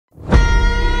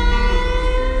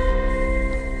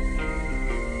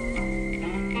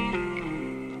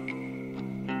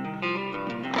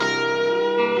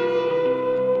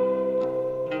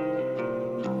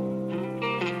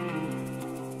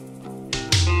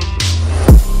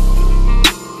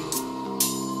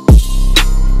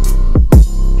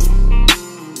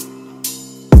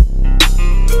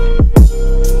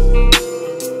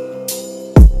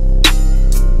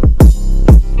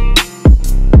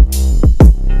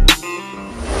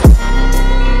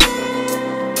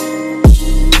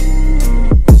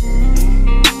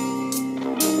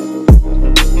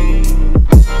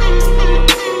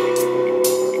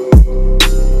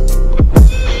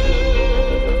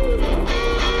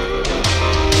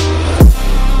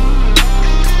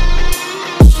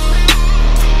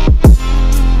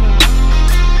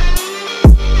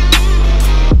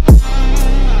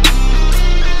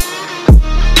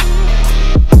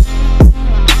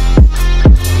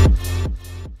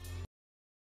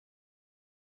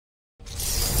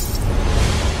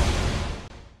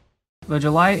The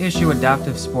July issue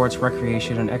Adaptive Sports,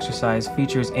 Recreation, and Exercise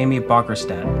features Amy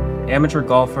Bockerstad, amateur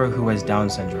golfer who has Down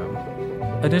syndrome.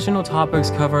 Additional topics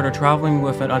covered are traveling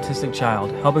with an autistic child,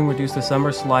 helping reduce the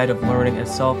summer slide of learning and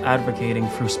self-advocating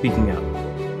through speaking up.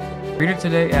 Read it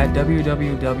today at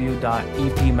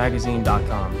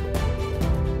www.epmagazine.com.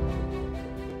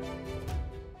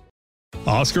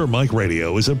 Oscar Mike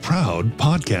Radio is a proud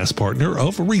podcast partner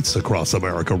of Reach Across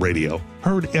America Radio,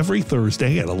 heard every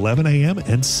Thursday at 11 a.m.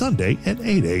 and Sunday at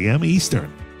 8 a.m.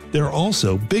 Eastern. They're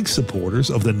also big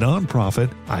supporters of the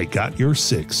nonprofit I Got Your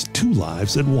Six, Two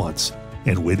Lives at Once.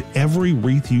 And with every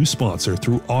wreath you sponsor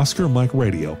through Oscar Mike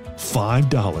Radio,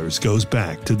 $5 goes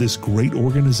back to this great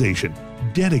organization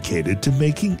dedicated to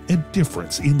making a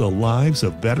difference in the lives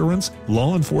of veterans,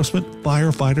 law enforcement,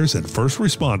 firefighters, and first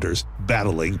responders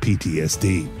battling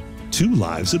PTSD. Two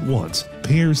Lives at Once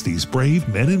pairs these brave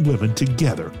men and women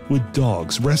together with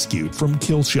dogs rescued from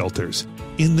kill shelters.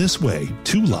 In this way,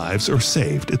 two lives are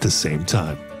saved at the same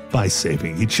time by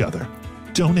saving each other.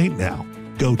 Donate now.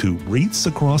 Go to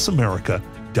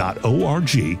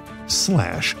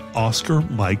reachacrossamerica.org/Oscar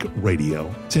Mike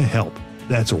Radio to help.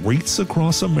 That's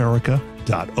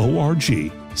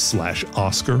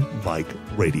reachacrossamerica.org/Oscar Mike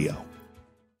Radio.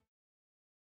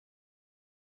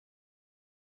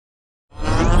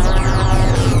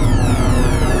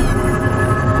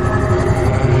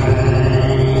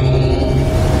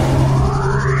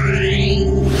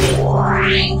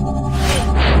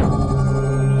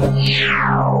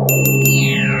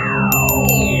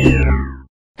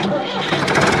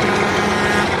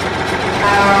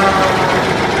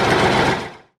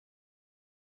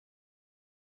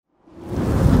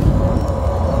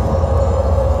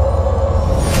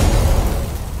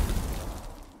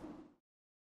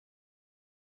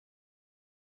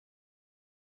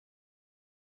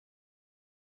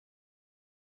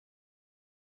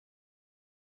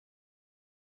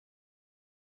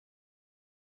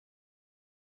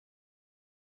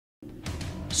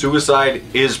 Suicide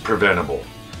is preventable,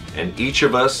 and each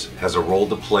of us has a role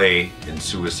to play in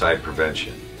suicide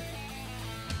prevention.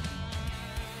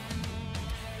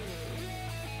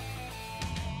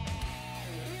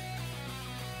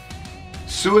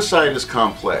 Suicide is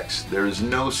complex. There is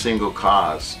no single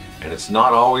cause. And it's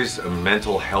not always a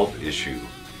mental health issue.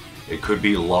 It could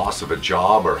be loss of a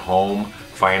job or home,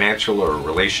 financial or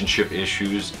relationship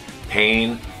issues,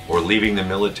 pain, or leaving the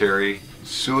military.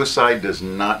 Suicide does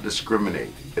not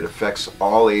discriminate. It affects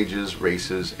all ages,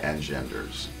 races, and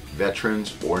genders,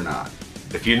 veterans or not.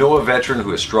 If you know a veteran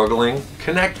who is struggling,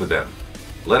 connect with them.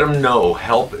 Let them know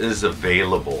help is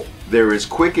available. There is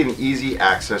quick and easy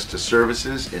access to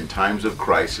services in times of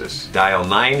crisis. Dial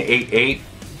 988,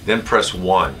 then press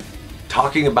 1.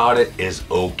 Talking about it is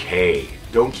okay.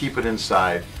 Don't keep it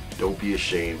inside. Don't be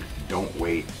ashamed. Don't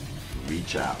wait.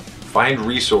 Reach out. Find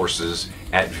resources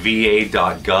at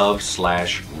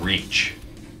va.gov/reach.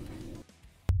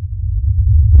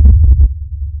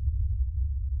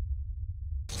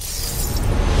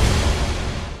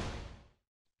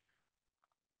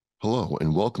 Hello,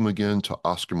 and welcome again to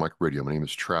Oscar Mike Radio. My name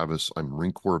is Travis. I'm a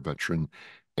Marine Corps veteran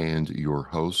and your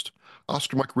host.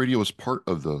 Oscar Mike Radio is part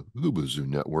of the Hubazoo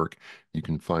Network. You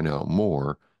can find out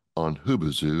more on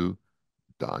hubazoo.com.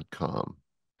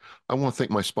 I want to thank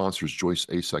my sponsors, Joyce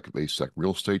Asek of Asek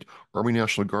Real Estate, Army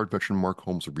National Guard veteran Mark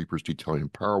Holmes of Reapers Detailing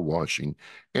and Power Washing,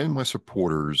 and my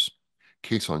supporters,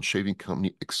 Case on Shaving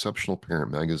Company, Exceptional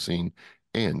Parent Magazine,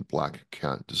 and Black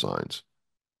Cat Designs.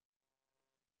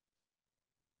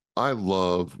 I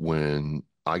love when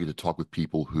I get to talk with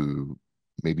people who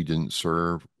maybe didn't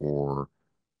serve, or,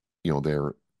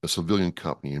 they're a civilian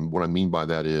company. And what I mean by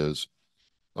that is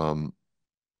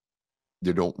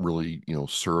they don't really,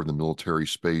 serve the military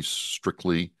space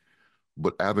strictly,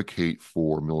 but advocate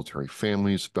for military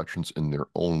families, veterans in their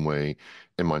own way.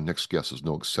 And my next guest is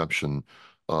no exception.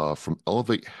 From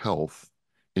Elevate Health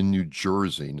in New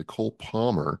Jersey, Nicole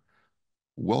Palmer.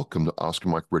 Welcome to Oscar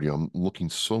Mike Radio. I'm looking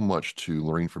so much to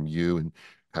learning from you and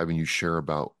having you share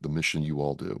about the mission you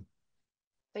all do.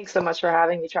 Thanks so much for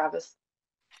having me, Travis.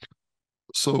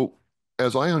 So,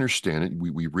 as I understand it,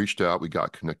 we reached out, we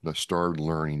got connected, I started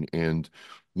learning, and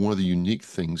one of the unique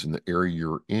things in the area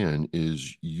you're in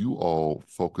is you all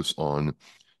focus on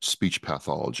speech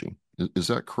pathology. Is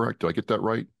that correct? Did I get that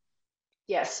right?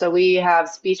 Yes, so we have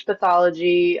speech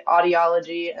pathology,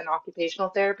 audiology, and occupational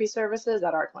therapy services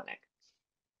at our clinic.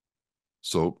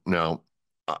 So now,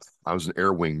 I was an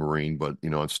Air Wing Marine, but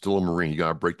I'm still a Marine. You got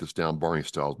to break this down Barney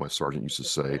style, as my sergeant used to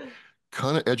say.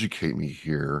 Kind of educate me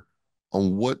here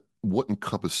on what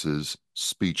encompasses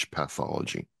speech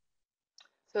pathology.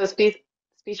 So speech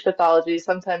speech pathology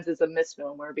sometimes is a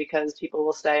misnomer because people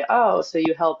will say, oh, so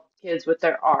you help kids with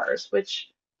their R's,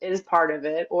 which is part of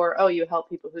it, or oh, you help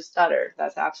people who stutter.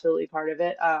 That's absolutely part of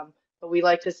it. But we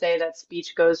like to say that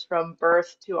speech goes from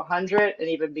birth to 100 and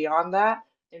even beyond that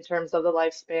in terms of the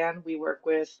lifespan. We work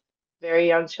with very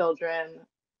young children,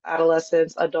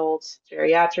 adolescents, adults,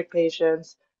 geriatric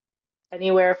patients,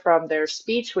 anywhere from their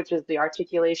speech, which is the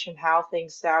articulation, how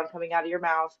things sound coming out of your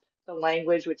mouth, the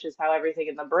language, which is how everything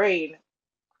in the brain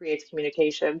creates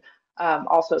communication,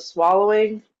 also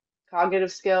swallowing,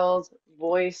 cognitive skills,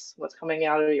 voice, what's coming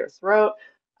out of your throat.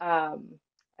 Um,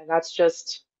 and that's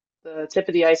just the tip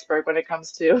of the iceberg when it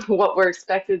comes to what we're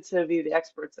expected to be the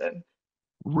experts in.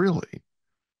 Really?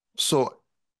 So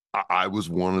I was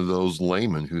one of those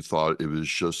laymen who thought it was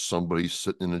just somebody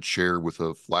sitting in a chair with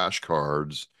a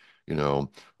flashcards, you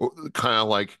know, kind of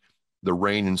like the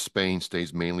rain in Spain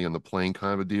stays mainly on the plane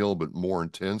kind of a deal, but more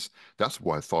intense. That's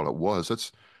what I thought it was.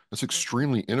 That's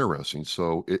extremely interesting.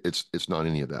 So it's not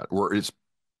any of that, or it's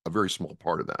a very small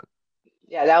part of that.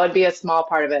 Yeah, that would be a small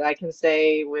part of it. I can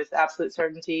say with absolute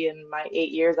certainty in my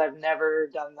 8 years, I've never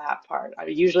done that part. I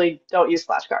usually don't use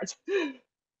flashcards.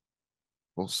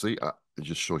 Well, see, it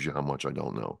just shows you how much I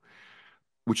don't know,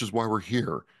 which is why we're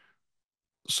here.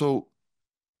 So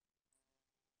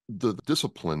the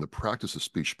discipline, the practice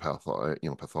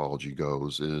of pathology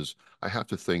goes is I have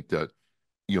to think that,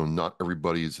 not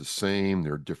everybody is the same.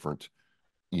 There are different,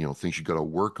 things you got to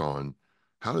work on.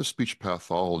 How does speech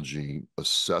pathology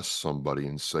assess somebody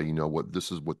and say, you know what,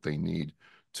 this is what they need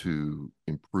to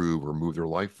improve or move their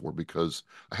life for? Because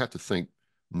I have to think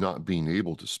not being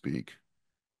able to speak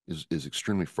is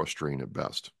extremely frustrating at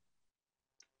best.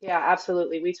 Yeah,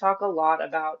 absolutely. We talk a lot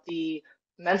about the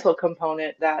mental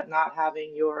component that not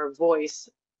having your voice,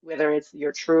 whether it's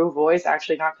your true voice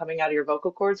actually not coming out of your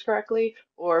vocal cords correctly,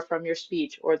 or from your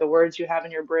speech, or the words you have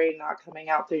in your brain not coming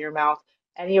out through your mouth,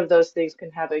 any of those things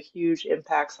can have a huge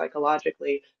impact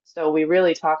psychologically. So we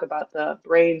really talk about the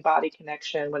brain-body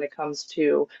connection when it comes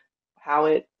to how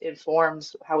it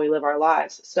informs how we live our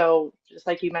lives. So just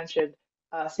like you mentioned,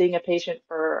 seeing a patient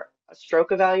for a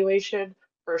stroke evaluation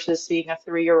versus seeing a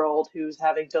 3-year-old who's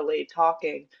having delayed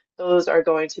talking. Those are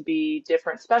going to be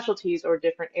different specialties or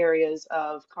different areas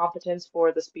of competence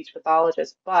for the speech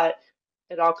pathologist, but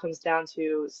it all comes down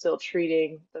to still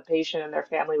treating the patient and their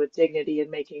family with dignity and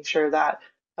making sure that,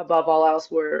 above all else,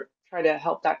 we're trying to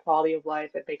help that quality of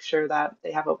life and make sure that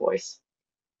they have a voice.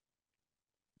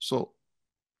 So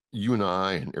you and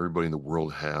I and everybody in the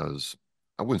world has,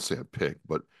 I wouldn't say a pick,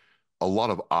 but a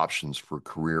lot of options for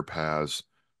career paths,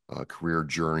 career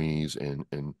journeys,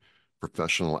 and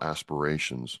professional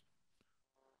aspirations.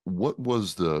 What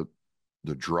was the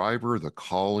driver, the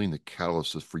calling, the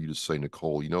catalyst for you to say,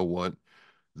 Nicole, you know what?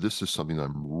 This is something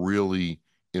I'm really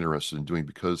interested in doing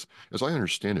because, as I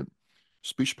understand it,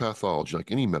 speech pathology,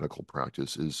 like any medical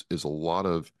practice, is a lot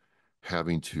of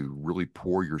having to really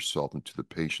pour yourself into the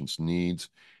patient's needs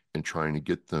and trying to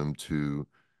get them to,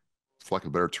 for lack of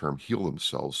a better term, heal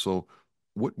themselves. So,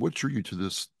 what drew you to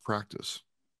this practice?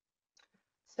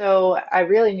 So I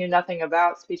really knew nothing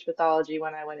about speech pathology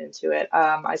when I went into it.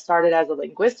 I started as a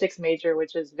linguistics major,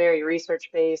 which is very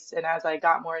research based. And as I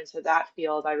got more into that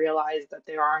field, I realized that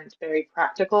there aren't very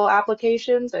practical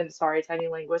applications. And sorry to any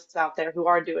linguists out there who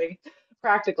are doing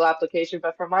practical application,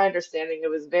 but from my understanding, it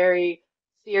was very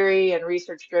theory and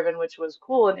research driven, which was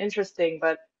cool and interesting.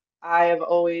 But I have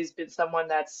always been someone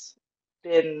that's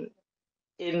been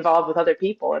involved with other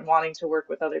people and wanting to work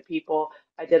with other people.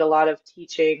 I did a lot of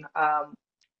teaching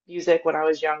music when I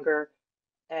was younger,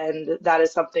 and that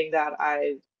is something that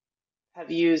I have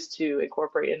used to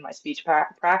incorporate in my speech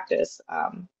practice,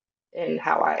 in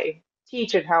how I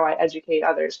teach and how I educate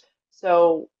others.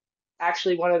 So,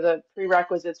 actually, one of the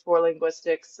prerequisites for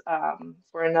linguistics,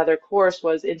 for another course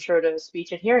was Intro to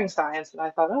Speech and Hearing Science, and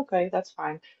I thought, okay, that's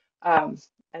fine. Um,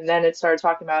 and then it started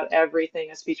talking about everything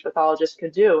a speech pathologist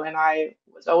could do, and I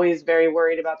was always very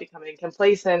worried about becoming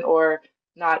complacent or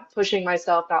not pushing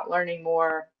myself, not learning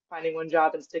more. Finding one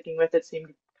job and sticking with it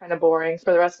seemed kind of boring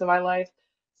for the rest of my life.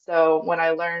 So when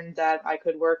I learned that I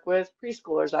could work with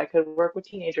preschoolers, I could work with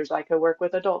teenagers, I could work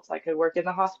with adults, I could work in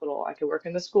the hospital, I could work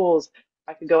in the schools,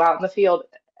 I could go out in the field,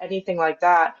 anything like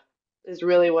that is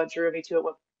really what drew me to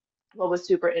it, what was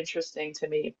super interesting to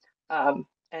me. And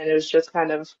it was just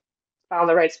kind of found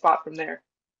the right spot from there.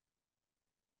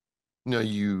 Now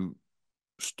you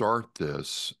start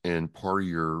this, and part of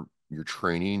your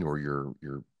training or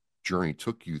your journey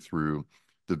took you through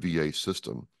the VA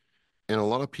system. And a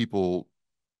lot of people,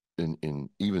 and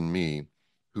even me,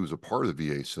 who's a part of the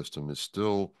VA system, is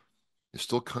still It's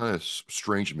still kind of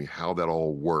strange to me how that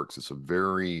all works. It's a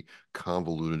very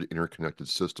convoluted, interconnected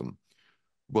system.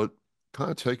 But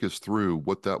kind of take us through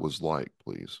what that was like,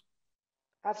 please.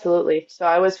 Absolutely. So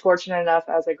I was fortunate enough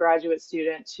as a graduate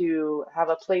student to have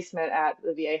a placement at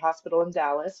the VA hospital in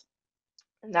Dallas.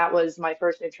 And that was my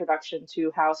first introduction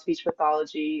to how speech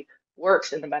pathology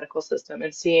works in the medical system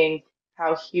and seeing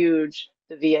how huge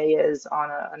the VA is on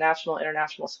a national,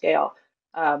 international scale.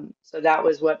 So that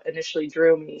was what initially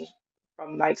drew me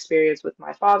from my experience with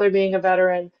my father being a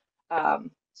veteran,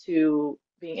 to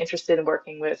being interested in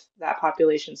working with that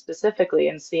population specifically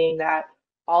and seeing that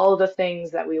all of the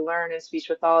things that we learn in speech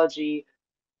pathology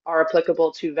are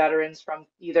applicable to veterans from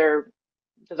either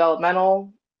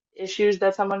developmental issues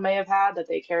that someone may have had that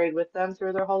they carried with them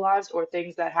through their whole lives, or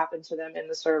things that happened to them in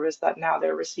the service that now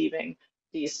they're receiving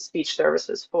these speech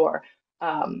services for.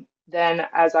 Then,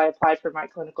 as I applied for my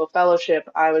clinical fellowship,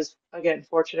 I was again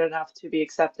fortunate enough to be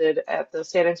accepted at the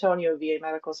San Antonio VA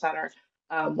Medical Center,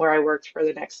 where I worked for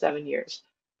the next 7 years.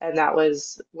 And that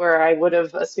was where I would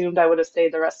have assumed I would have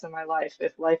stayed the rest of my life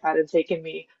if life hadn't taken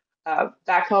me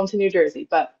back home to New Jersey.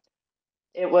 But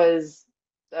it was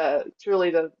truly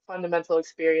the fundamental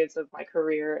experience of my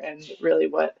career and really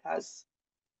what has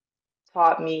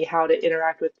taught me how to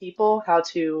interact with people, how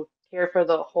to care for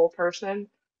the whole person,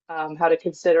 how to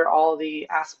consider all the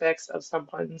aspects of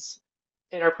someone's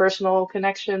interpersonal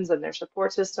connections and their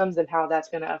support systems, and how that's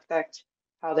going to affect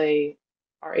how they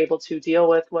are able to deal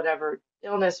with whatever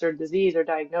illness or disease or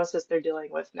diagnosis they're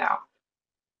dealing with now.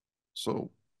 So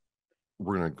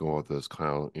we're going to go with this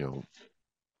kind of,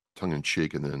 tongue in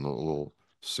cheek and then a little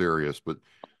serious, but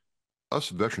us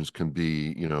veterans can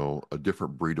be, a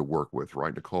different breed to work with,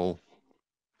 right, Nicole?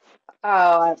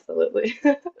 Oh, absolutely.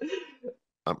 Right?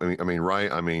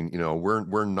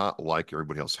 We're not like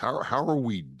everybody else. How are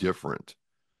we different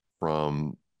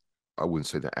from, I wouldn't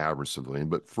say the average civilian,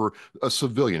 but for a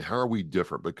civilian, how are we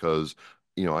different? Because,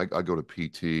 I go to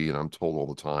PT and I'm told all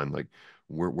the time, like,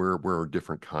 we're a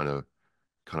different kind of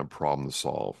problem to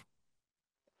solve.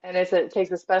 And it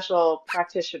takes a special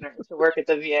practitioner to work at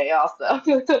the VA also,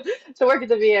 to work at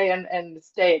the VA and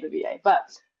stay at the VA.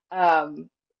 But um,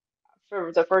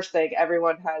 for the first thing,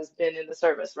 everyone has been in the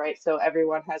service, right? So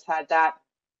everyone has had that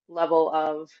level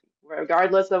of,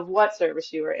 regardless of what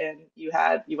service you were in, you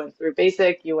went through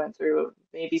basic, you went through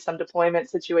maybe some deployment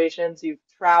situations, you've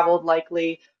traveled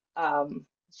likely. Um,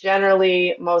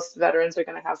 Generally, most veterans are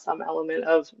going to have some element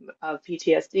of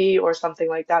PTSD or something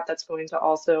like that that's going to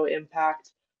also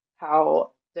impact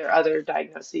how their other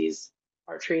diagnoses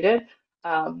are treated.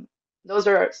 Um, those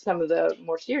are some of the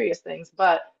more serious things,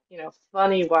 but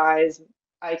funny wise,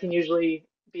 I can usually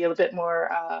be a bit more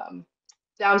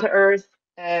down to earth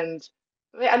and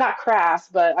not crass,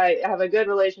 but I have a good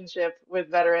relationship with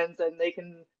veterans and they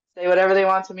can say whatever they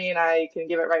want to me and I can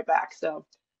give it right back. So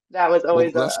that was Well,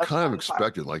 always that's a kind of fun part.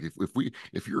 expected. Like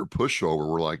if you're a pushover,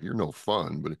 we're like, you're no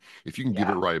fun. But if you can give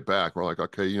it Yeah. right back, we're like,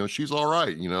 okay, she's all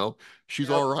right, she's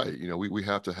all Yep. right. We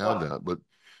have to have Well, that.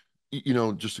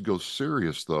 But just to go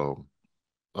serious though,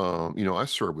 I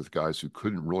served with guys who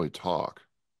couldn't really talk.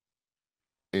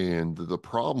 And the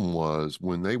problem was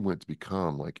when they went to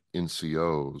become like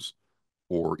NCOs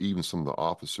or even some of the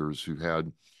officers who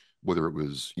had, whether it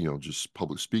was, just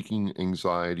public speaking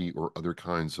anxiety or other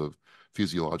kinds of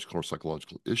physiological or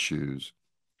psychological issues,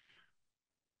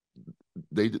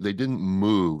 they didn't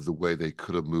move the way they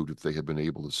could have moved if they had been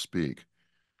able to speak.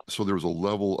 So there was a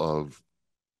level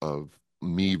of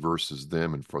me versus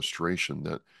them and frustration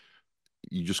that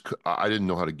I didn't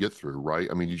know how to get through, right?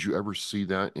 I mean, did you ever see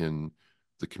that in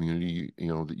the community,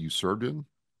 that you served in?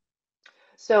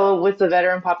 so with the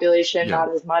veteran population, Yeah.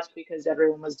 not as much because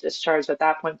everyone was discharged at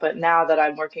that point. But now that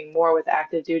I'm working more with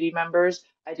active duty members,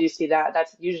 I do see that.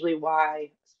 That's usually why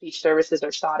speech services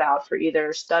are sought out for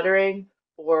either stuttering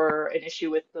or an issue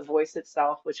with the voice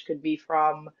itself, which could be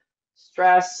from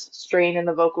stress, strain in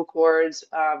the vocal cords,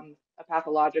 a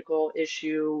pathological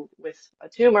issue with a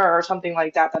tumor or something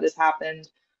like that that has happened,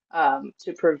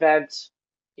 to prevent,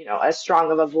 as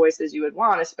strong of a voice as you would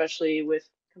want, especially with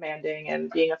commanding and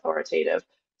being authoritative.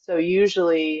 So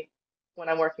usually when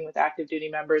I'm working with active duty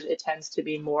members, it tends to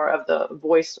be more of the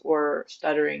voice or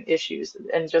stuttering issues.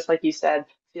 And just like you said,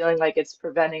 feeling like it's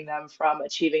preventing them from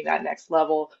achieving that next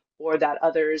level, or that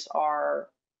others are,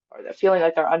 or they're feeling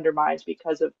like they're undermined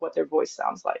because of what their voice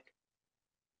sounds like.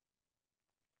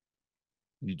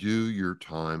 You do your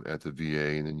time at the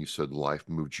VA, and then you said life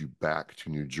moved you back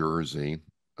to New Jersey.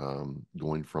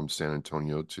 Going from San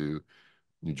Antonio to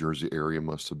New Jersey area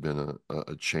must have been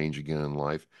a change again in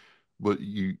life. But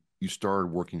you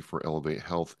started working for Elevate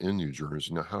Health in New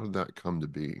Jersey. Now, how did that come to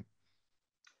be?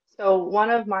 So one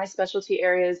of my specialty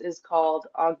areas is called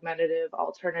augmentative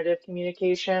alternative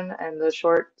communication, and the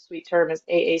short, sweet term is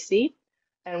AAC.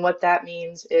 And what that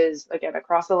means is, again,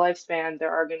 across the lifespan, there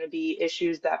are going to be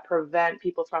issues that prevent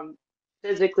people from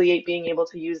physically being able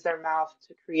to use their mouth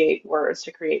to create words,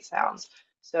 to create sounds.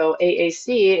 So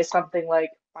AAC is something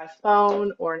like my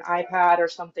phone or an iPad or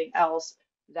something else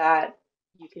that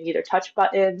you can either touch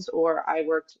buttons, or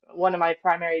one of my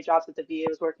primary jobs at the VA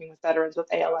was working with veterans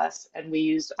with ALS, and we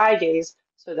used eye gaze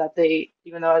so that they,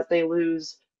 even though as they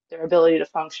lose their ability to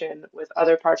function with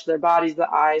other parts of their bodies, the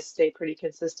eyes stay pretty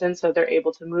consistent, so they're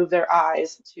able to move their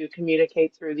eyes to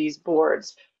communicate through these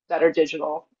boards that are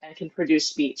digital and can produce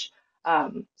speech.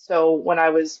 So when I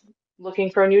was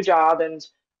looking for a new job, and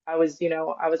I was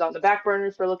on the back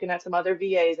burner for looking at some other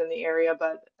VAs in the area,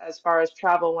 but as far as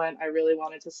travel went, I really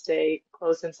wanted to stay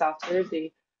close in South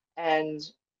Jersey. And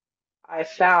I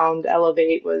found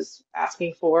Elevate was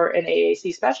asking for an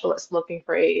AAC specialist, looking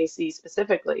for AAC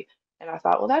specifically. And I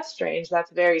thought, well, that's strange.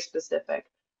 That's very specific.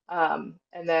 And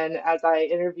then as I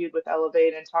interviewed with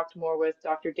Elevate and talked more with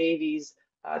Dr. Davies,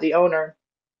 the owner,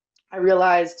 I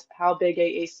realized how big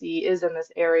AAC is in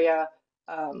this area,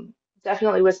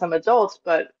 definitely with some adults,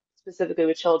 but specifically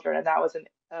with children. And that was an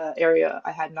area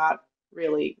I had not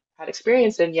really had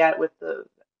experience in yet with the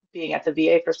being at the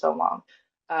VA for so long.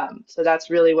 So that's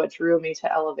really what drew me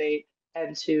to Elevate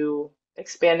and to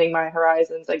expanding my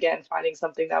horizons again, finding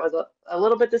something that was a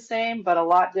little bit the same, but a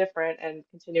lot different, and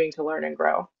continuing to learn and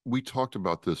grow. We talked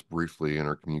about this briefly in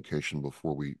our communication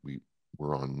before we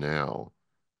were on now,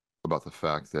 about the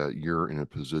fact that you're in a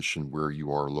position where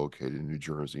you are located in New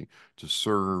Jersey to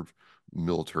serve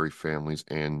military families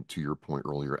and, to your point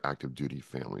earlier, active duty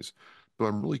families. But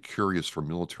I'm really curious, for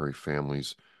military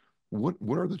families, what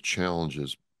are the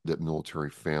challenges that military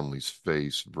families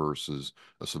face versus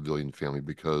a civilian family?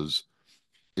 Because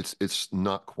it's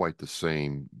not quite the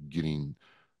same getting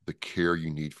the care you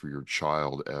need for your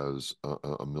child as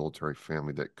a military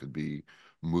family that could be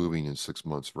moving in 6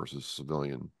 months versus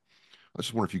civilian. I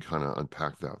just wonder if you kind of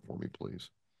unpack that for me,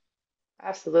 please.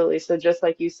 Absolutely. So just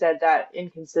like you said, that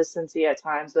inconsistency at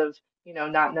times of,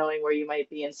 not knowing where you might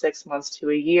be in 6 months to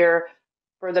a year.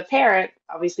 For the parent,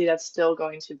 obviously that's still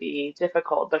going to be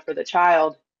difficult, but for the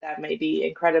child, that may be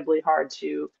incredibly hard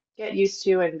to get used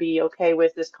to and be okay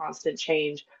with this constant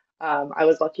change. I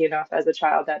was lucky enough as a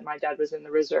child that my dad was in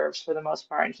the reserves for the most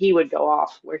part, and he would go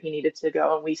off where he needed to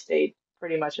go, and we stayed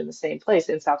pretty much in the same place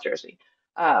in South Jersey.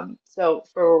 So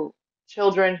for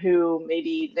children who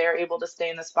maybe they're able to stay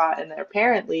in the spot and their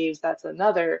parent leaves, that's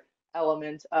another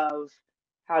element of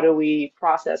how do we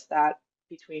process that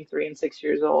between 3 and 6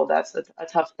 years old. That's a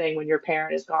tough thing when your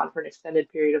parent is gone for an extended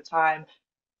period of time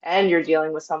and you're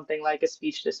dealing with something like a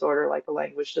speech disorder, like a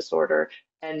language disorder,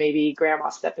 and maybe grandma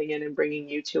stepping in and bringing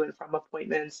you to and from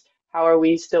appointments. How are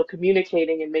we still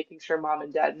communicating and making sure mom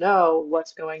and dad know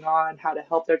what's going on, how to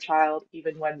help their child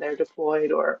even when they're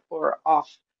deployed or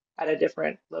off at a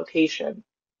different location?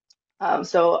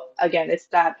 So again, it's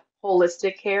that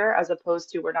holistic care as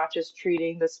opposed to we're not just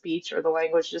treating the speech or the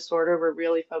language disorder. We're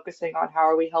really focusing on how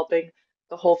are we helping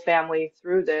the whole family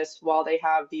through this while they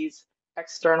have these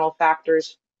external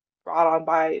factors brought on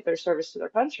by their service to their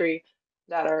country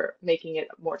that are making it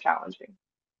more challenging.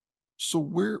 So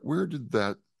where did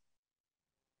that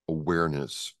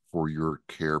awareness for your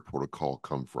care protocol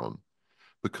come from?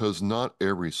 Because not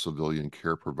every civilian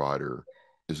care provider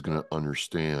is going to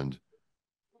understand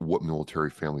what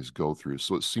military families go through.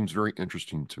 So it seems very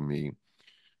interesting to me,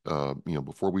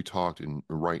 before we talked and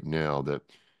right now, that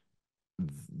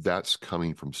that's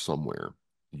coming from somewhere.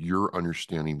 You're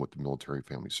understanding what the military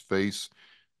families face.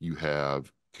 You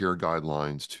have care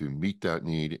guidelines to meet that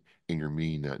need, and you're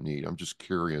meeting that need. I'm just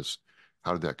curious,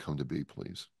 how did that come to be,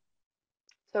 please?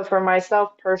 So for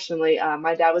myself personally,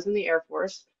 my dad was in the Air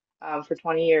Force for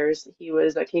 20 years. He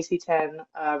was a KC-10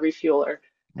 refueler,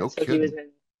 No and so he was kidding.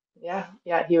 in,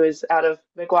 yeah, he was out of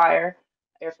McGuire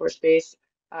Air Force Base.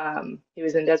 He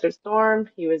was in Desert Storm.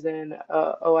 He was in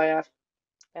OIF,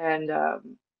 and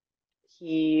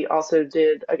he also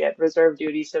did again reserve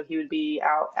duty. So he would be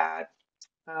out at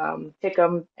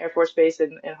Hickam Air Force Base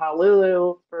in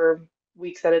Honolulu for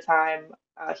weeks at a time.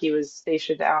 He was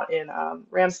stationed out in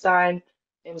Ramstein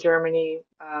in Germany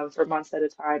for months at a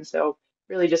time. So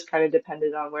really just kind of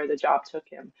depended on where the job took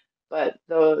him. But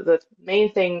the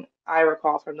main thing I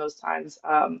recall from those times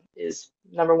is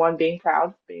number one, being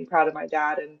proud of my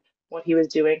dad and what he was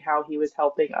doing, how he was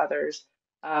helping others,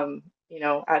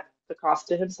 at the cost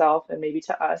to himself and maybe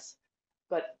to us.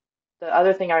 But the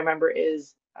other thing I remember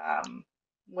is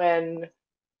when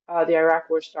the Iraq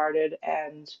War started,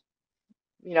 and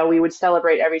we would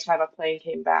celebrate every time a plane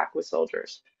came back with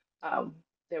soldiers. Um,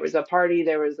 there was a party,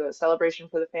 there was a celebration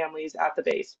for the families at the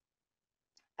base.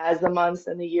 As the months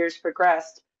and the years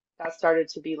progressed, that started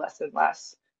to be less and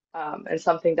less. And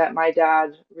something that my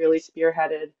dad really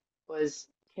spearheaded was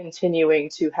continuing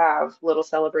to have little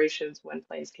celebrations when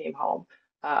planes came home.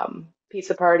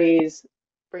 Pizza parties,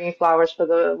 bringing flowers for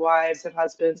the wives and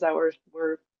husbands that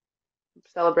were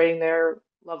celebrating their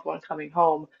loved one coming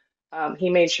home. He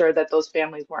made sure that those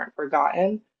families weren't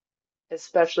forgotten,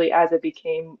 especially as it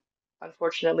became,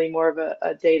 unfortunately, more of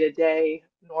a day-to-day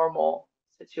normal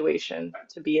situation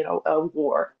to be in a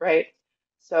war, right?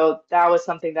 So that was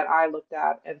something that I looked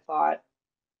at and thought,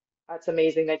 that's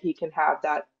amazing that he can have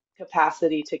that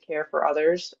capacity to care for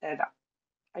others. And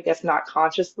I guess not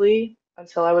consciously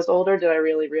until I was older did I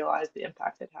really realize the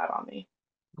impact it had on me.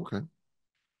 Okay.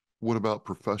 What about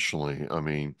professionally? I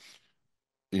mean,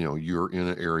 you're in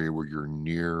an area where you're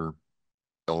near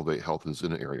Elevate Health is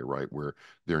in an area, right, where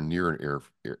they're near an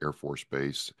Air Force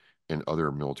base and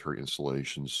other military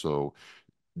installations. So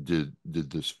did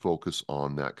this focus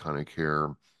on that kind of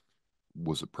care?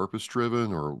 Was it purpose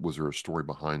driven or was there a story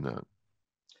behind that?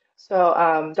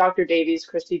 So, Dr. Davies,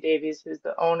 Kristy Davies, who's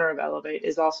the owner of Elevate,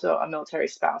 is also a military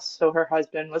spouse. So her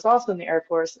husband was also in the Air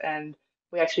Force, and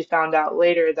we actually found out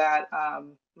later that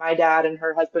my dad and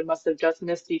her husband must have just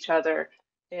missed each other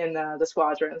in the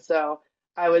squadron. So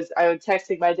I was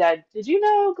texting my dad, "Did you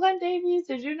know Glenn Davies?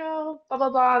 Did you know blah blah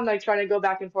blah?" And like trying to go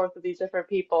back and forth with these different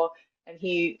people, and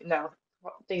he,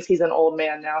 thinks he's an old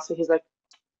man now, so he's like,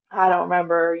 I don't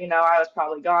remember, I was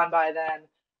probably gone by then.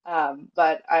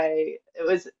 But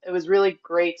it was really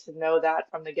great to know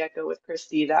that from the get-go with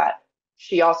Christy that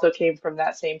she also came from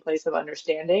that same place of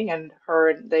understanding and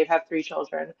they have three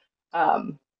children,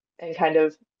 um, and kind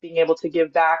of being able to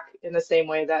give back in the same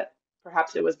way that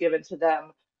perhaps it was given to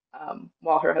them,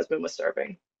 while her husband was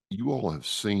serving. You all have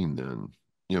seen then,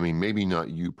 I mean, maybe not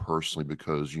you personally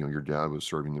because, your dad was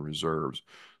serving the reserves,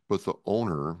 but the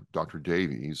owner, Dr.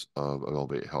 Davies of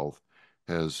Elevate Health,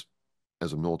 has,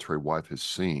 as a military wife, has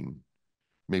seen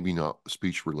maybe not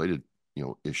speech related,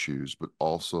 issues, but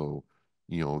also,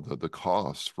 the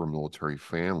costs for a military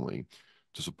family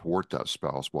to support that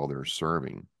spouse while they're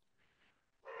serving.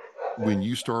 When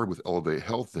you started with Elevate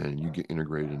Health, then you get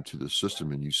integrated into the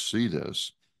system and you see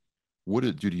this. What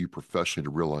did it do to you professionally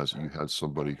to realize that you had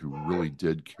somebody who really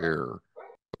did care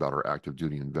about our active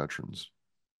duty and veterans?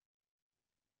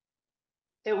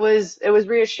 It was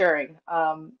reassuring,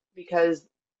 because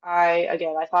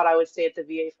I thought I would stay at the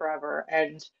VA forever,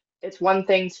 and it's one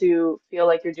thing to feel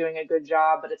like you're doing a good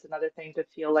job, but it's another thing to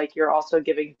feel like you're also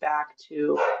giving back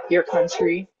to your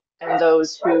country and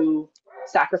those who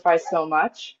sacrifice so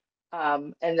much,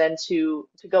 and then to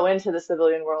go into the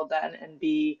civilian world then and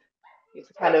be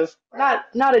kind of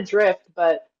not adrift,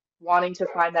 but wanting to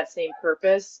find that same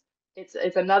purpose.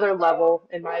 It's another level,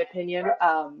 in my opinion.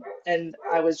 And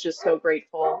I was just so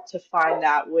grateful to find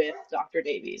that with Dr.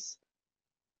 Davies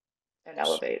and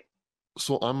Elevate.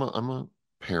 So I'm a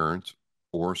parent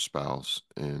or a spouse,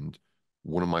 and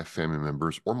one of my family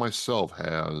members or myself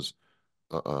has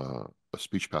a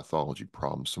speech pathology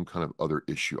problem, some kind of other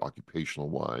issue occupational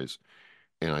wise,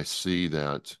 and I see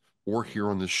that or hear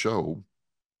on this show,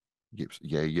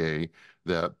 yay yay,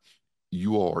 that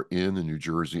you all are in the New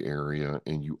Jersey area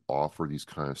and you offer these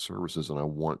kind of services, and I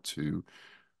want to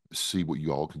see what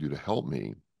you all can do to help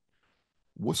me.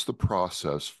 What's the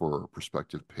process for a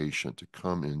prospective patient to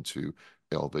come into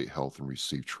Elevate Health and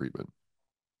receive treatment?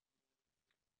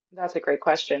 That's a great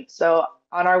question. So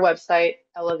on our website,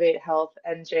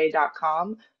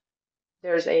 elevatehealthnj.com,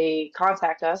 there's a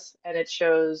contact us and it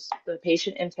shows the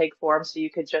patient intake form. So you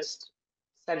could just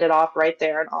send it off right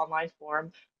there, an online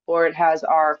form, or it has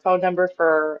our phone number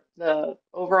for the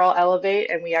overall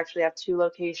Elevate. And we actually have two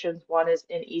locations. One is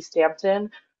in East Hampton,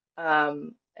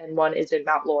 and one is in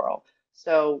Mount Laurel.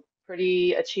 So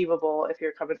pretty achievable if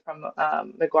you're coming from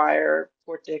McGuire,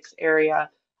 Fort Dix area.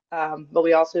 But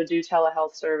we also do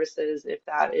telehealth services if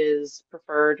that is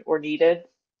preferred or needed,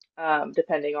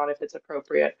 depending on if it's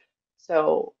appropriate.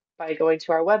 So by going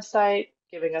to our website,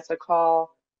 giving us a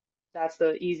call, that's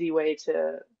the easy way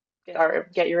to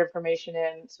get your information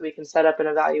in so we can set up an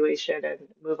evaluation and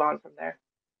move on from there.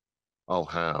 I'll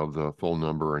have the phone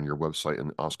number and your website in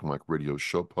the Oscar Mike Radio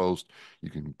show post. You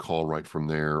can call right from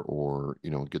there or,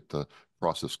 get the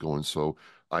process going. So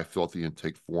I fill out the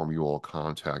intake form. You all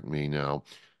contact me now.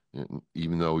 And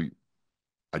even though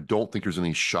I don't think there's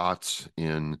any shots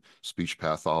in speech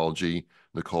pathology,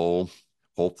 Nicole,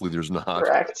 hopefully there's not.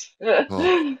 Correct.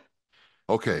 Oh,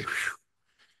 okay.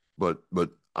 But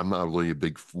I'm not really a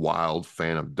big wild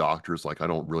fan of doctors. Like I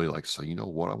don't really like say, you know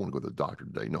what, I want to go to the doctor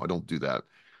today. No, I don't do that.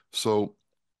 So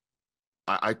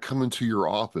I come into your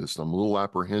office, I'm a little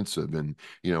apprehensive, and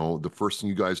the first thing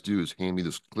you guys do is hand me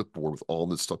this clipboard with all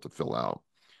this stuff to fill out.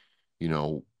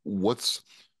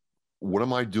 What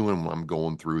am I doing when I'm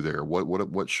going through there?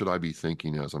 What should I be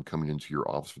thinking as I'm coming into your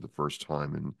office for the first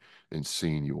time and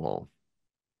seeing you all?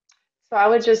 So I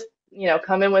would just,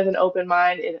 come in with an open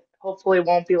mind. It hopefully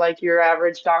won't be like your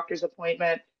average doctor's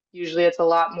appointment. Usually it's a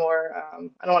lot more,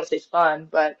 I don't want to say fun,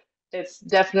 but it's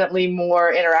definitely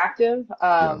more interactive.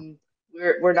 Yeah.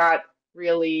 We're not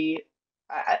really,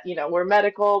 we're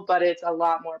medical, but it's a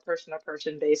lot more person to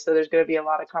person based. So there's going to be a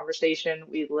lot of conversation.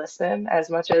 We listen as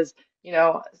much as,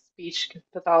 speech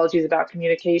pathology is about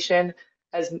communication.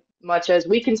 As much as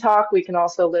we can talk, we can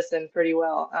also listen pretty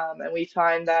well. And we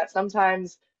find that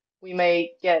sometimes we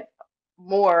may get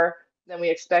more than we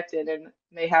expected and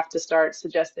may have to start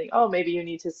suggesting, oh, maybe you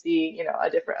need to see, a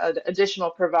different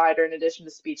additional provider in addition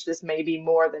to speech. This may be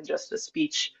more than just a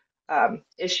speech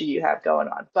issue you have going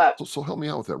on. But So help me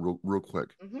out with that real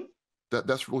quick. mhm,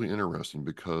 That's really interesting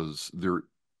because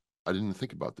I didn't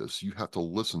think about this. You have to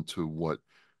listen to what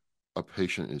a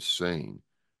patient is saying.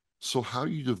 So how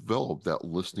do you develop that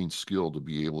listening skill to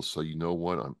be able to say, you know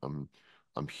what,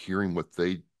 I'm hearing what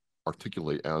they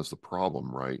articulate as the problem,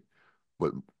 right?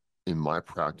 But in my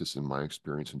practice, in my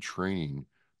experience and training,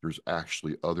 there's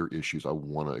actually other issues I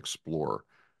want to explore.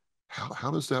 How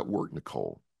does that work,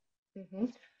 Nicole?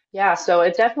 mhm. Yeah, so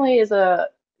it definitely is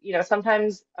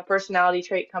sometimes a personality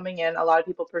trait coming in. A lot of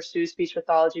people pursue speech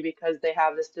pathology because they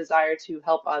have this desire to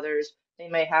help others. They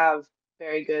may have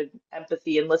very good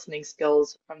empathy and listening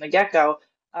skills from the get-go,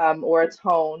 or it's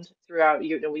honed throughout.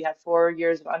 We have 4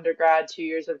 years of undergrad, 2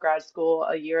 years of grad school,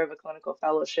 a year of a clinical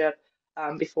fellowship,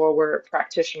 before we're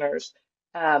practitioners.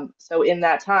 So in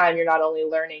that time, you're not only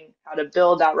learning how to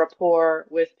build that rapport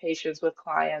with patients, with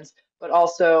clients, but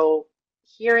also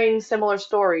hearing similar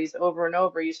stories over and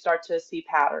over, you start to see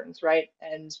patterns, right?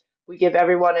 And we give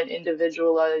everyone an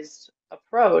individualized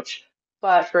approach.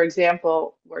 But for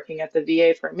example, working at the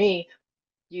VA for me,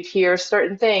 you'd hear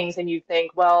certain things and you'd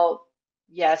think, well,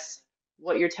 yes,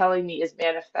 what you're telling me is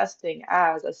manifesting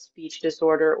as a speech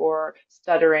disorder or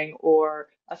stuttering or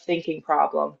a thinking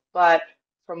problem. But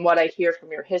from what I hear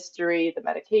from your history, the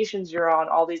medications you're on,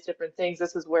 all these different things,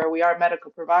 this is where we are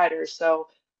medical providers. So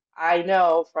I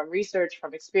know from research,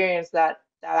 from experience, that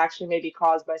that actually may be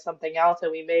caused by something else, and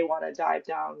we may want to dive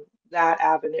down that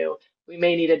avenue. We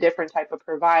may need a different type of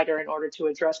provider in order to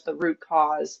address the root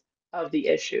cause of the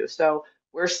issue. So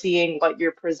we're seeing what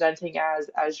you're presenting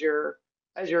as your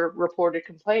reported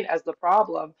complaint as the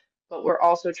problem, but we're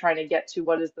also trying to get to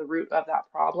what is the root of that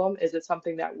problem. Is it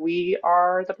something that we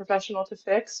are the professional to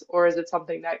fix, or is it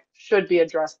something that should be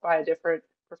addressed by a different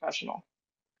professional?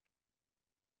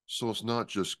 So it's not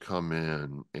just come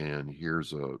in and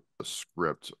here's a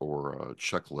script or a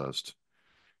checklist.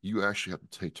 You actually have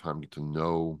to take time to get to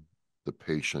know the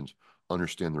patient,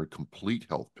 understand their complete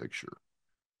health picture,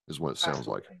 is what it sounds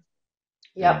like. Absolutely.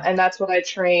 Yep, And and that's what I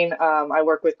train. I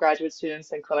work with graduate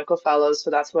students and clinical fellows, so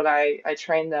that's what I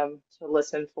train them to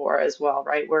listen for as well,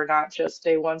 right? We're not just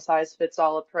a one size fits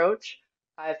all approach.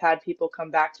 I've had people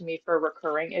come back to me for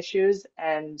recurring issues,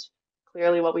 and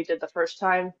clearly what we did the first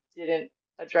time didn't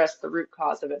address the root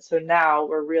cause of it. So now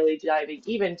we're really diving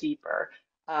even deeper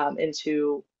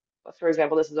into, for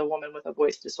example, this is a woman with a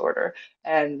voice disorder,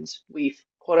 and we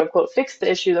quote unquote fixed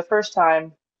the issue the first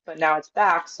time, but now it's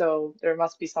back, so there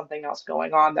must be something else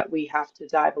going on that we have to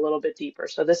dive a little bit deeper.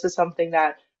 So this is something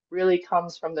that really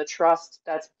comes from the trust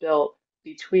that's built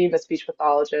between the speech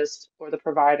pathologist or the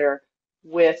provider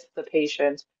with the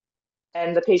patient,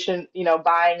 and the patient,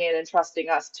 buying in and trusting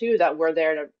us too, that we're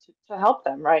there to help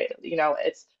them, right?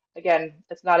 It's again,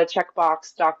 it's not a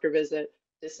checkbox doctor visit.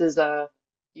 This is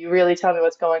you really tell me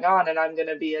what's going on, and I'm going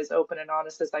to be as open and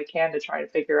honest as I can to try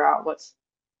and figure out what's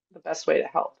the best way to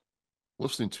help.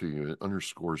 listening to you, it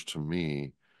underscores to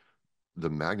me the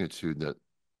magnitude that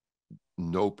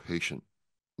no patient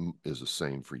is the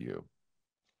same for you.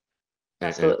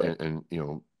 Absolutely.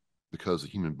 And because the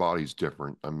human body is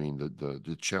different, I mean,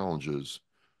 the challenges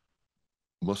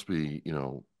must be,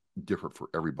 different for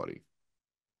everybody,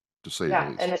 to say the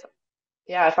Yeah, and least.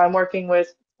 if I'm working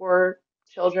with four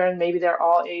children, maybe they're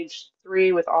all age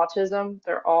 3 with autism,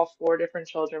 they're all four different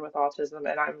children with autism,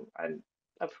 and I'm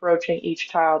approaching each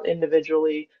child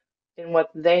individually in what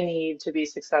they need to be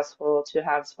successful, to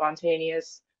have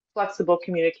spontaneous, flexible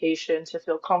communication, to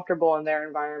feel comfortable in their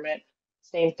environment.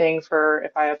 Same thing for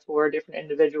if I have four different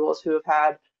individuals who have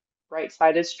had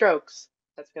right-sided strokes.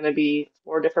 That's going to be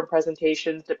four different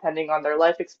presentations depending on their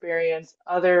life experience,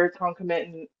 other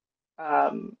concomitant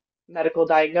um, medical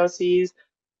diagnoses,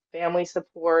 family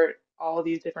support, all of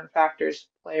these different factors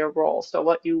play a role. So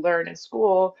what you learn in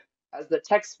school as the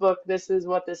textbook, this is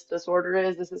what this disorder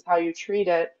is, this is how you treat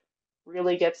it,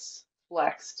 really gets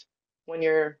flexed when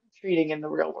you're treating in the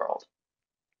real world.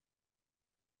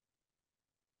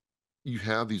 You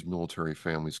have these military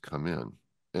families come in,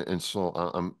 and so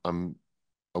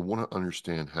I want to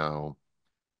understand how,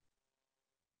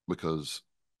 because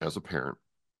as a parent,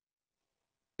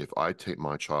 if I take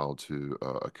my child to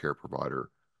a care provider,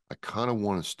 I kind of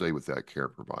want to stay with that care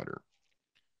provider.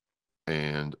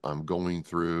 And I'm going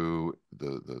through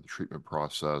the treatment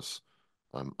process.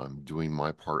 I'm doing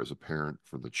my part as a parent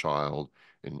for the child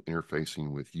and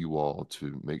interfacing with you all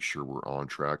to make sure we're on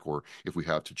track. Or if we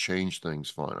have to change things,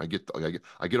 fine. I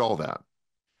get all that.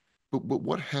 But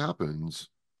what happens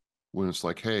when it's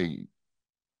like, hey,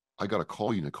 I got to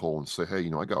call you, Nicole, and say,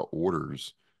 hey, I got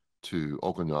orders to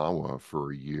Okinawa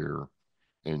for a year,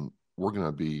 and we're going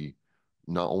to be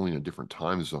not only in a different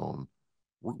time zone,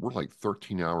 we're like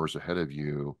 13 hours ahead of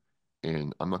you,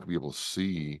 and I'm not going to be able to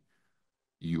see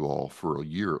you all for a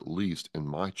year at least. And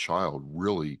my child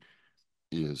really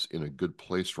is in a good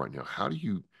place right now. How do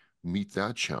you meet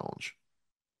that challenge?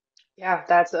 Yeah,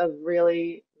 that's a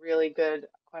really, really good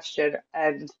question.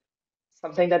 And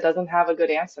something that doesn't have a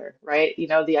good answer, right?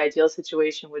 The ideal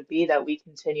situation would be that we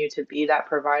continue to be that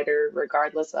provider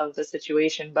regardless of the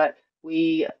situation, but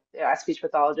we, as speech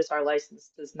pathologists, our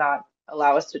license does not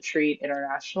allow us to treat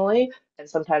internationally and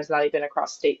sometimes not even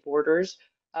across state borders.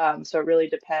 So it really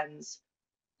depends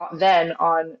then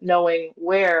on knowing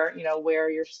where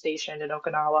you're stationed in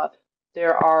Okinawa.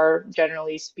 There are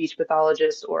generally speech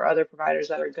pathologists or other providers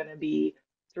that are going to be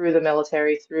through the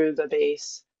military, through the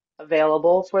base,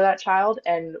 available for that child.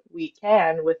 And we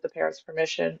can, with the parent's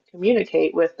permission,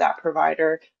 communicate with that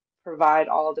provider, provide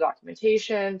all of the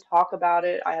documentation, talk about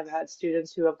it. I have had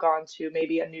students who have gone to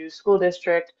maybe a new school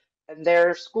district and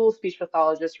their school speech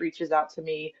pathologist reaches out to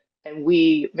me and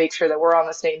we make sure that we're on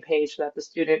the same page so that the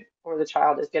student or the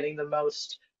child is getting the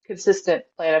most consistent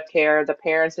plan of care, the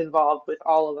parents involved with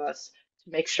all of us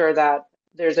to make sure that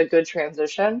there's a good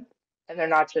transition and they're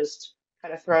not just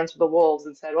kind of thrown to the wolves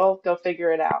and said, well, go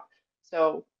figure it out.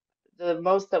 So the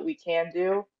most that we can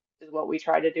do is what we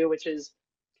try to do, which is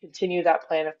continue that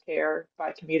plan of care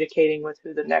by communicating with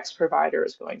who the next provider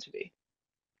is going to be.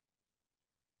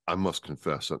 I must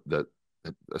confess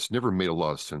that's never made a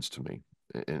lot of sense to me.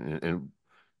 And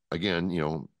again,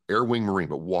 Air Wing Marine,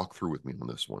 but walk through with me on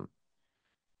this one.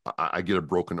 I get a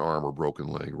broken arm or broken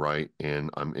leg, right? And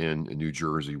I'm in New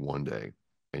Jersey one day,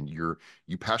 and you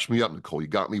patched me up, Nicole. You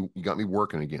got me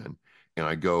working again, and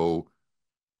I go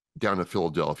down to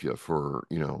Philadelphia for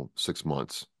 6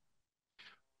 months.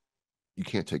 You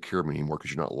can't take care of me anymore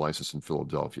because you're not licensed in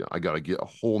Philadelphia. I got to get a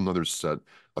whole nother set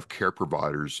of care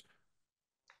providers.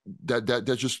 That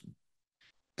just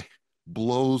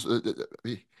blows.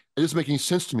 It doesn't make any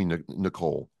sense to me,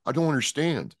 Nicole. I don't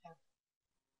understand.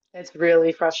 It's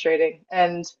really frustrating.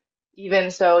 And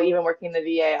even so, even working in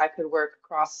the VA, I could work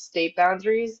across state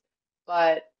boundaries,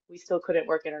 but we still couldn't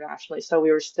work internationally. So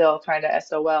we were still kind of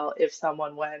SOL if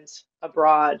someone went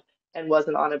abroad and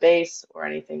wasn't on a base or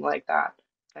anything like that.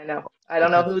 I know. I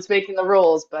don't know Okay. who's making the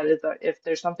rules, but if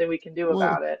there's something we can do Well,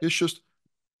 about it. it's just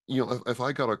if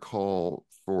I got a call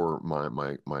for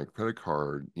my credit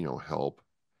card, help,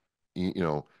 you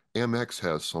know, Amex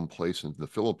has some place in the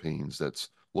Philippines that's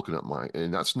looking at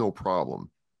and that's no problem.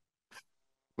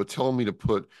 But telling me to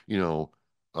put,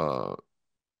 uh,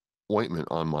 ointment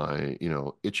on my,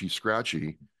 itchy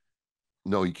scratchy,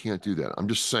 no, you can't do that. I'm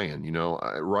just saying,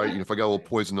 right? If I got a little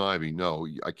poison ivy, no,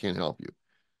 I can't help you.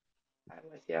 I'm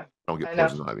with you. I don't get I know.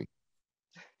 poison ivy.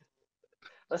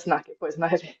 Let's not get poison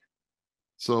ivy.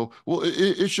 So, well,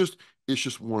 it's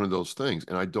just one of those things,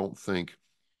 and I don't think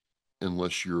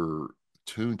unless you're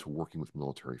tuned to working with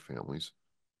military families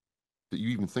that you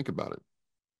even think about it.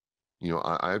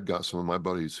 I've got some of my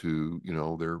buddies who,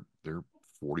 they're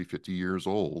 40, 50 years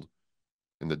old,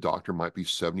 and the doctor might be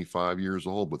 75 years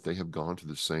old, but they have gone to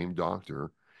the same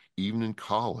doctor, even in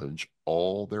college,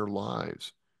 all their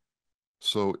lives.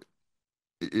 So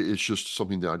it's just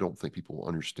something that I don't think people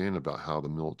understand about how the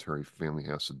military family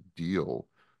has to deal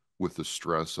with the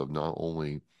stress of not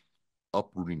only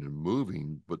uprooting and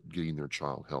moving, but getting their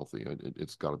child healthy.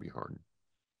 It's got to be hard.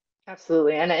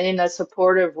 Absolutely. And in a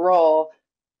supportive role,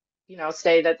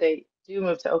 say that they do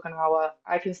move to Okinawa,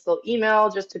 I can still email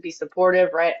just to be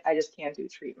supportive, right? I just can't do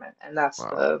treatment, and that's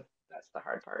Wow. the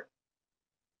hard part.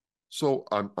 So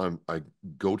I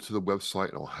go to the website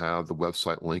and I'll have the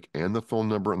website link and the phone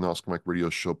number on the Oscar Mike Radio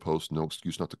Show post. No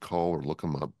excuse not to call or look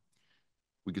them up.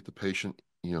 We get the patient,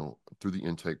 through the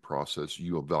intake process.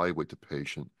 You evaluate the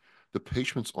patient. the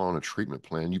patient's on a treatment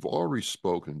plan, you've already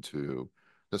spoken to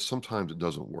that sometimes it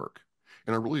doesn't work.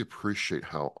 And I really appreciate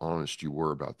how honest you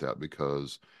were about that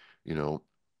because, you know,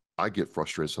 I get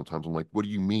frustrated sometimes. I'm like, what do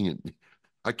you mean?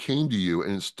 I came to you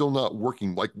and it's still not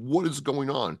working. Like, what is going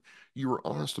on? You were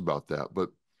honest about that, but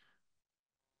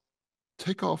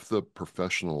take off the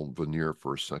professional veneer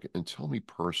for a second and tell me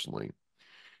personally,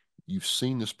 you've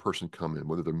seen this person come in,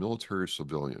 whether they're military or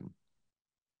civilian,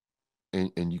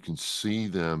 and you can see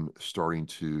them starting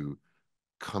to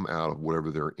come out of whatever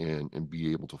they're in and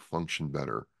be able to function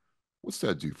better. What's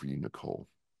that do for you, Nicole?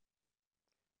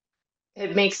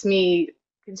 It makes me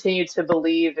continue to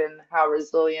believe in how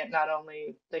resilient not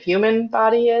only the human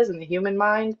body is and the human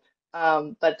mind,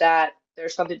 but that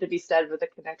there's something to be said with the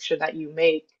connection that you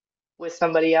make with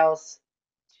somebody else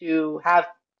to have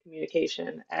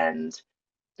communication and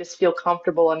just feel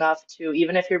comfortable enough to,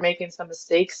 even if you're making some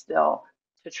mistakes still,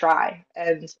 to try.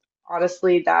 And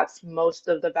honestly, that's most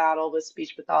of the battle with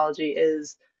speech pathology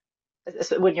is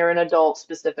when you're an adult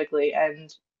specifically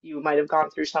and you might have gone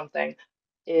through something,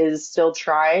 is still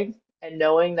trying and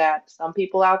knowing that some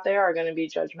people out there are going to be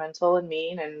judgmental and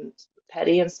mean and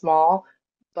petty and small,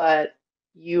 but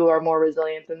you are more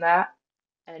resilient than that,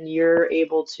 and you're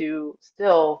able to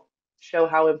still show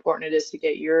how important it is to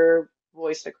get your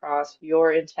voice across,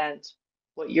 your intent,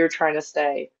 what you're trying to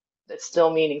say. That's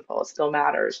still meaningful, it still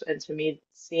matters. And to me,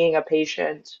 seeing a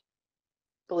patient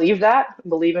believe that,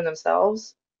 believe in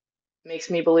themselves, makes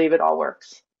me believe it all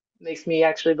works. Makes me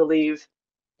actually believe,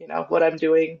 what I'm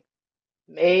doing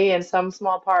may in some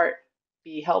small part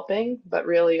be helping, but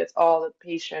really it's all the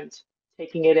patient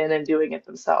taking it in and doing it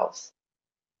themselves.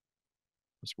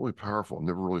 It's really powerful. I've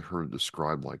never really heard it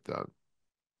described like that.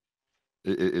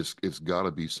 It's got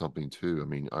to be something too. I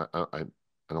mean, I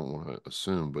don't want to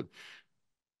assume, but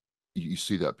you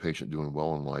see that patient doing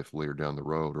well in life later down the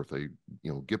road, or if they,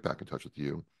 get back in touch with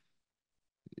you,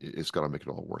 it's got to make it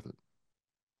all worth it.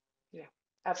 Yeah,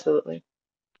 absolutely.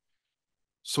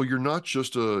 So you're not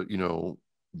just a,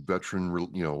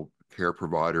 veteran, care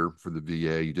provider for the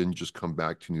VA. You didn't just come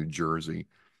back to New Jersey.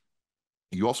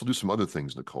 You also do some other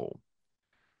things, Nicole.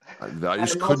 I I'm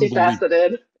just couldn't believe.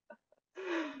 multifaceted.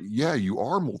 Yeah, you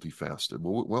are multifaceted.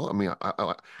 Well, I mean, I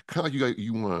kind of like you guys,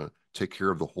 you want to take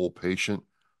care of the whole patient.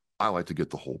 I like to get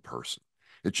the whole person.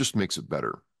 It just makes it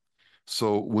better.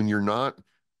 So when you're not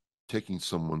taking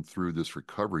someone through this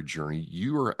recovery journey,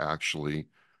 you are actually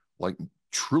like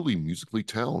truly musically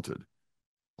talented.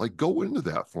 Like, go into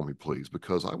that for me, please,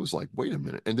 because I was like, wait a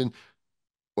minute. And then,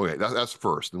 okay, that's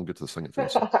first. Then we'll get to the second thing.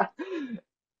 So,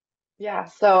 Yeah,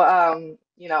 so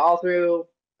all through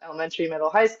elementary, middle,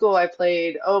 high school, I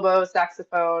played oboe,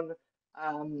 saxophone.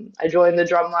 I joined the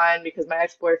drum line because my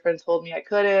ex-boyfriend told me I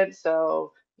couldn't.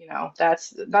 So,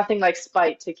 that's nothing like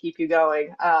spite to keep you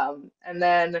going. And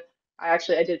then I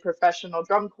did professional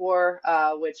drum corps,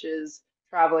 which is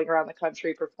traveling around the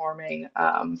country performing.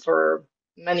 For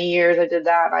many years, I did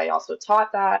that. I also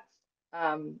taught that,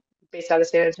 um, based out of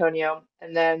San Antonio.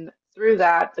 And then through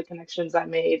that, the connections I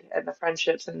made and the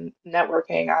friendships and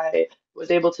networking, I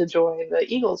was able to join the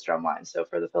Eagles drumline. So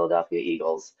for the Philadelphia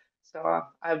Eagles. So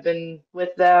I've been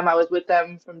with them. I was with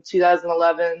them from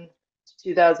 2011 to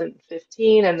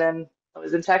 2015, and then I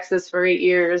was in Texas for 8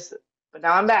 years. But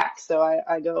now I'm back. So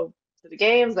I go to the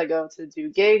games. I go to do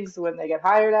gigs when they get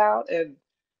hired out, and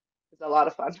it's a lot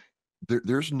of fun.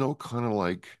 there's no kind of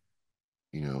like,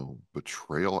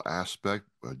 betrayal aspect,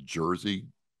 a Jersey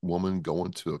woman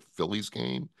going to a Phillies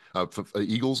game, a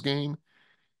Eagles game.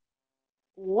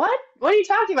 What? What are you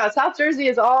talking about? South Jersey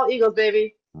is all Eagles,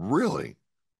 baby. Really?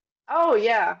 Oh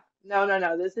yeah. No, no,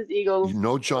 no. This is Eagles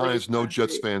No Phillies Giants, no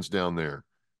Jets country. fans down there.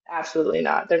 Absolutely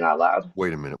not. They're not allowed.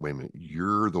 Wait a minute, wait a minute.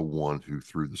 You're the one who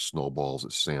threw the snowballs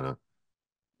at Santa.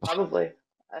 Probably.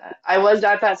 I was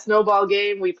at that snowball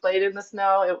game. We played in the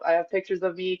snow. I have pictures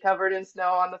of me covered in snow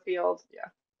on the field.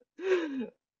 Yeah.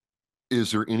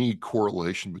 Is there any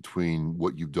correlation between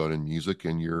what you've done in music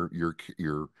and your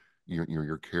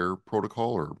care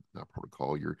protocol, or not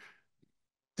protocol, your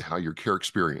how your care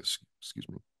experience, excuse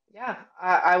me. Yeah,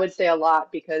 I would say a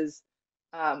lot because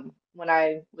when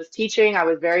I was teaching, I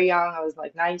was very young. I was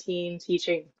like 19,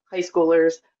 teaching high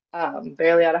schoolers,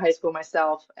 barely out of high school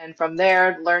myself. And from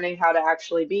there, learning how to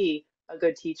actually be a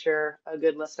good teacher, a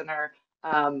good listener.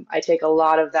 I take a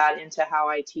lot of that into how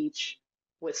I teach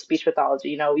with speech pathology.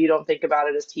 You don't think about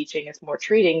it as teaching, it's more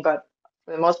treating, but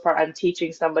for the most part, I'm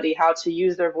teaching somebody how to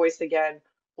use their voice again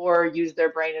or use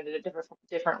their brain in a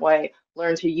different way,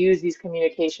 learn to use these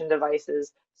communication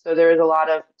devices. So there is a lot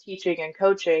of teaching and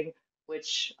coaching,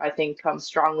 which I think comes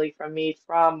strongly from me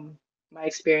from my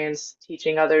experience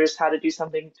teaching others how to do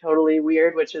something totally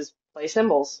weird, which is play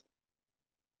cymbals.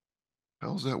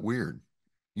 How's that weird?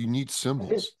 You need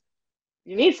symbols.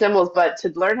 You need symbols, but to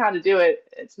learn how to do it,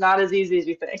 it's not as easy as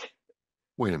you think.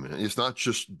 Wait a minute. It's not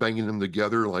just banging them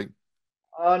together like,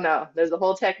 Oh no, there's a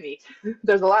whole technique.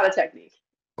 There's a lot of technique.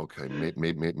 okay,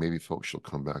 maybe folks shall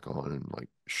come back on and like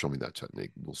show me that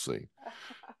technique. We'll see.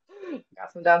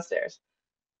 Got some downstairs.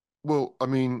 Well, I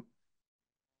mean,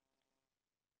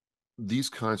 these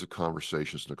kinds of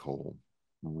conversations, Nicole,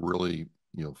 really,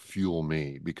 fuel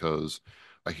me because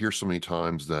I hear so many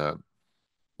times that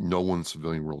no one in the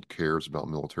civilian world cares about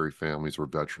military families or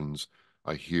veterans.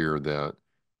 I hear that,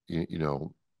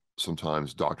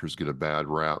 sometimes doctors get a bad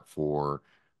rap for,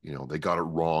 they got it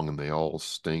wrong and they all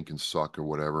stink and suck or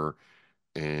whatever.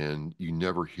 And you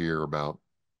never hear about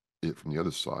it from the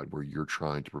other side where you're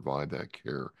trying to provide that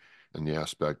care and the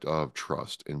aspect of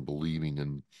trust and believing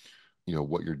in,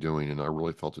 what you're doing. And I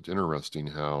really felt it interesting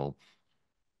how,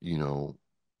 you know,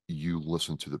 you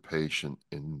listen to the patient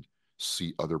and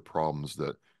see other problems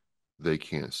that they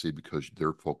can't see because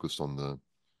they're focused on the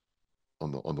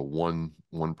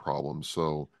one problem.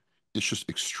 So it's just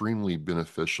extremely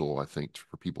beneficial, I think,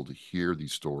 for people to hear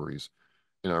these stories.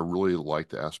 And I really like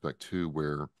the aspect too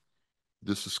where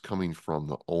this is coming from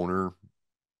the owner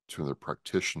to the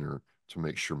practitioner to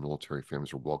make sure military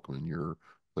families are welcome in your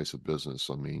place of business.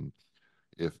 I mean,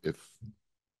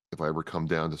 if I ever come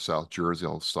down to South Jersey,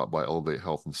 I'll stop by Elevate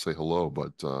Health and say hello.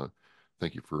 But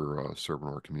thank you for serving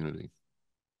our community.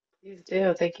 Please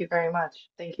do. Thank you very much.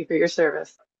 Thank you for your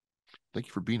service. Thank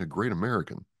you for being a great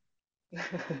American.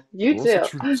 You Well,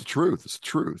 too. it's the truth. It's the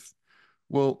truth.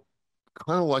 Well,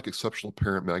 kind of like Exceptional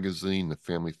Parent Magazine, the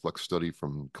Family Flex study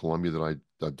from Columbia that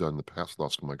I've done in the past with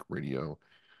Oscar Mike Radio,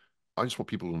 I just want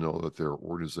people to know that there are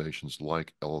organizations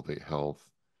like Elevate Health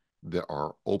that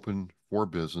are open for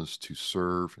business to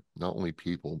serve not only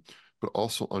people, but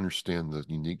also understand the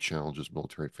unique challenges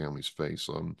military families face.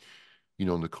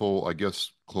 Nicole, I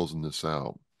guess closing this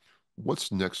out,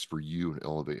 what's next for you and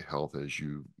Elevate Health as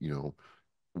you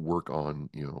work on,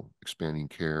 expanding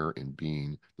care and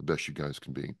being the best you guys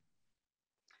can be?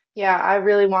 Yeah, I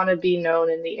really want to be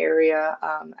known in the area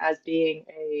as being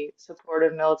a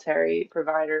supportive military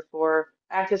provider for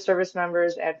active service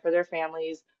members and for their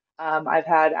families. I've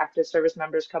had active service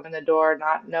members come in the door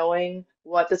not knowing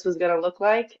what this was going to look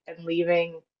like and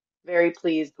leaving very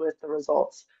pleased with the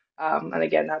results. And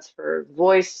again, that's for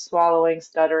voice, swallowing,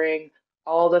 stuttering,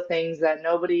 all the things that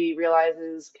nobody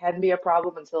realizes can be a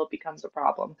problem until it becomes a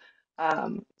problem.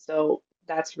 So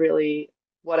that's really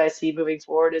what I see moving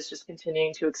forward is just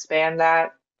continuing to expand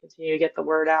that, continue to get the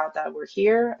word out that we're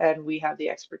here and we have the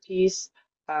expertise,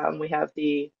 we have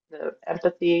the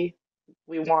empathy,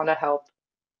 we want to help.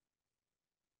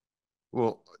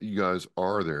 Well, you guys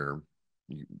are there,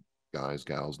 you guys,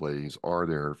 gals, ladies are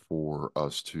there for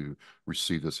us to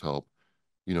receive this help.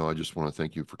 I just want to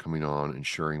thank you for coming on and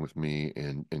sharing with me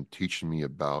and teaching me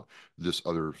about this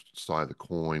other side of the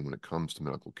coin when it comes to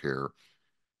medical care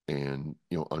and,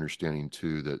 understanding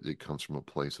too that it comes from a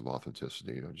place of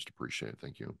authenticity. I just appreciate it.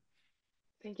 Thank you.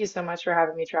 Thank you so much for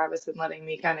having me, Travis, and letting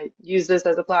me kind of use this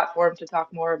as a platform to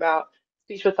talk more about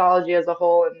speech pathology as a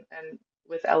whole and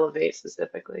with Elevate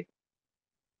specifically.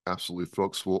 Absolutely,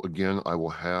 folks. Well, again, I will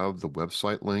have the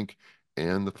website link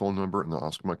and the phone number in the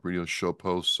Oscar Mike Radio show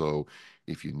post. So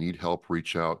if you need help,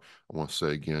 reach out. I want to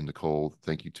say again, Nicole,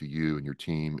 thank you to you and your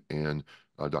team and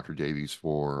Dr. Davies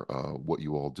for what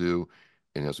you all do.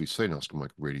 And as we say in Oscar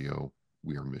Mike Radio,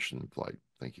 we are mission in flight.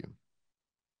 Thank you.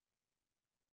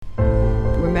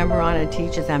 Remember, on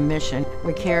teaches our mission.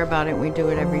 We care about it. We do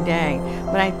it every day.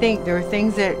 But I think there are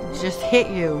things that just hit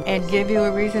you and give you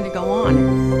a reason to go on.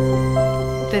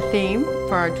 The theme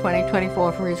for our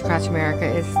 2024 for Reach Across America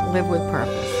is Live with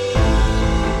Purpose.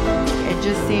 It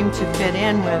just seemed to fit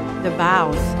in with the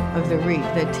vows of the REAP,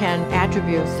 the 10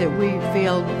 attributes that we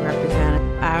feel represent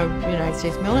our United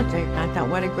States military. I thought,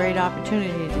 what a great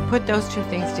opportunity to put those two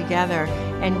things together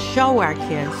and show our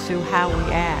kids through how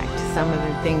we act some of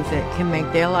the things that can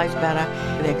make their lives better,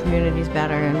 their communities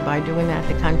better, and by doing that,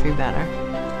 the country better.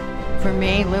 For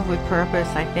me, Live with Purpose,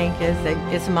 I think,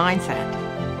 it's a mindset.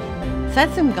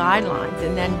 Set some guidelines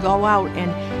and then go out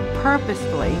and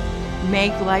purposefully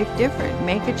make life different,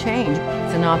 make a change.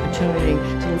 It's an opportunity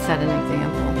to set an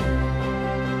example.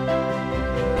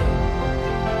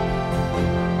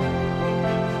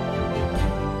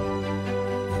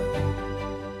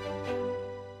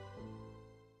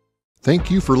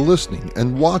 Thank you for listening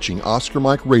and watching Oscar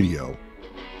Mike Radio,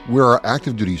 where our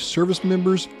active duty service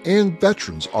members and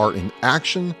veterans are in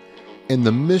action and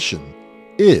the mission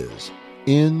is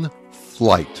in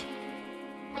flight.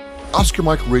 Oscar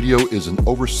Mike Radio is an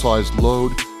oversized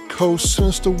load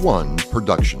Co-Sinister One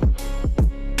production.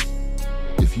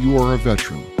 If you are a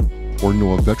veteran or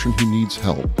know a veteran who needs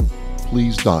help,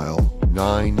 please dial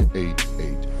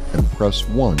 988 and press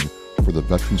 1 for the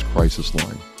Veterans Crisis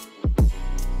Line.